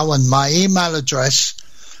PayPal, and my email address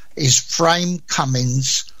is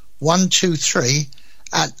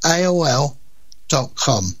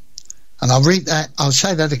framecummins123@aol.com. And I'll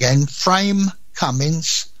say that again,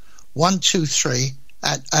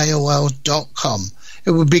 framecummins123@aol.com.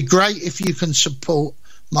 It would be great if you can support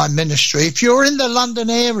my ministry. If you're in the London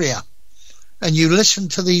area and you listen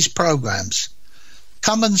to these programs,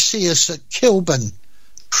 come and see us at Kilburn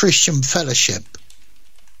Christian Fellowship,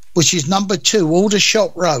 which is number 2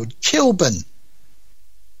 Aldershot Road, Kilburn,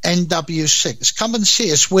 NW6. Come and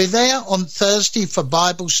see us. We're there on Thursday for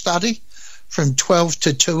Bible study from 12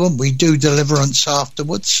 to 2, and we do deliverance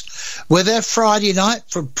afterwards. We're there Friday night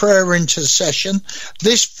for prayer intercession.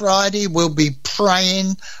 This Friday we'll be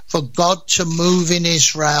praying for God to move in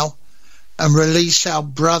Israel and release our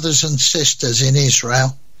brothers and sisters in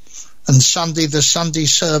Israel. And Sunday, the Sunday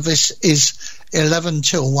service is 11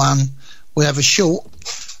 till 1. We have a short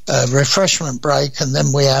refreshment break, and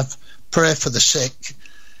then we have prayer for the sick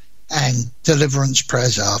and deliverance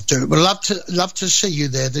prayers after. We'd love to see you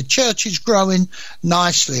there. The church is growing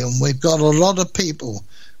nicely, and we've got a lot of people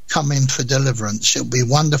coming for deliverance. It'll be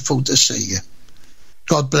wonderful to see you.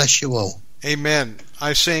 God bless you all. Amen.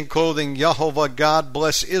 I say in clothing, Jehovah God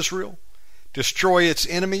bless Israel, destroy its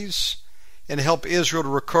enemies, and help Israel to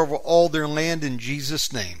recover all their land in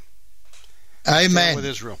Jesus' name. Amen. Stand with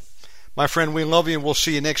Israel. My friend, we love you, and we'll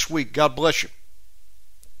see you next week. God bless you.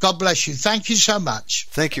 God bless you. Thank you so much.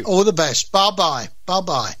 Thank you. All the best. Bye-bye.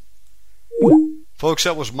 Bye-bye. Folks,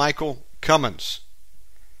 that was Michael Cummins.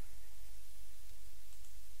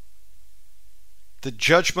 The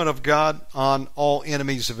judgment of God on all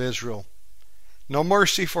enemies of Israel. No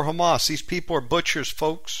mercy for Hamas. These people are butchers,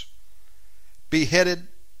 folks. Beheaded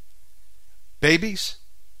babies.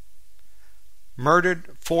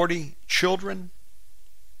 Murdered 40 children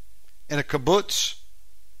in a kibbutz.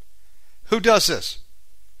 Who does this?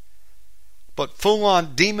 But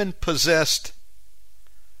full-on demon-possessed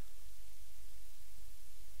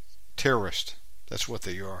terrorists. That's what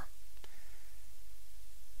they are.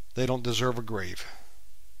 They don't deserve a grave.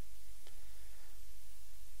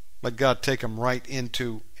 Let God take them right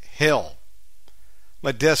into hell.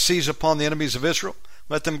 Let death seize upon the enemies of Israel.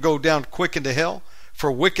 Let them go down quick into hell.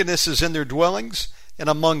 for wickedness is in their dwellings and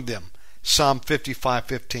among them. Psalm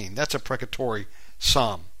 55:15. That's a precatory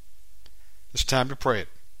psalm. It's time to pray it.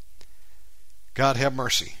 God, have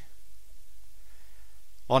mercy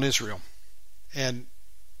on Israel and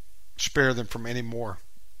spare them from any more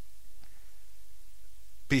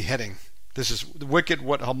beheading. This is wicked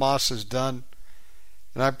what Hamas has done,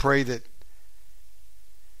 and I pray that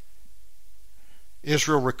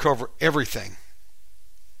Israel recover everything.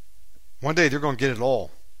 One day they're going to get it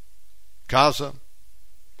all. Gaza,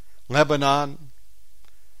 Lebanon,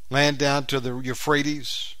 land down to the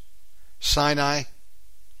Euphrates, Sinai,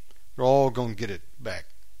 they're all going to get it back.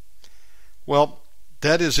 Well,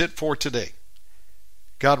 that is it for today.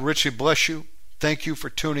 God richly bless you. Thank you for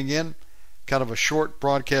tuning in. Kind of a short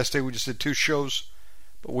broadcast day. We just did 2 shows,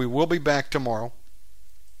 but we will be back tomorrow.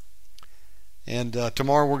 And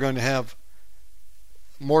tomorrow we're going to have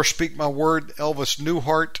more Speak My Word, Elvis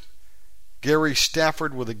Newhart, Gary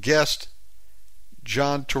Stafford with a guest,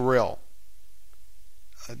 John Terrell.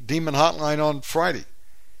 A Demon Hotline on Friday.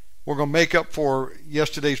 We're going to make up for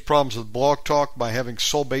yesterday's problems with Blog Talk by having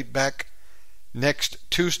Soulbait back next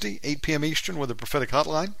Tuesday, 8 p.m. Eastern, with a prophetic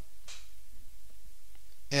hotline.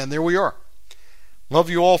 And there we are. Love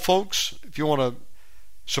you all, folks. If you want to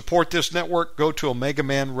support this network, go to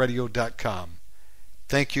OmegamanRadio.com.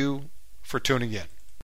 Thank you for tuning in.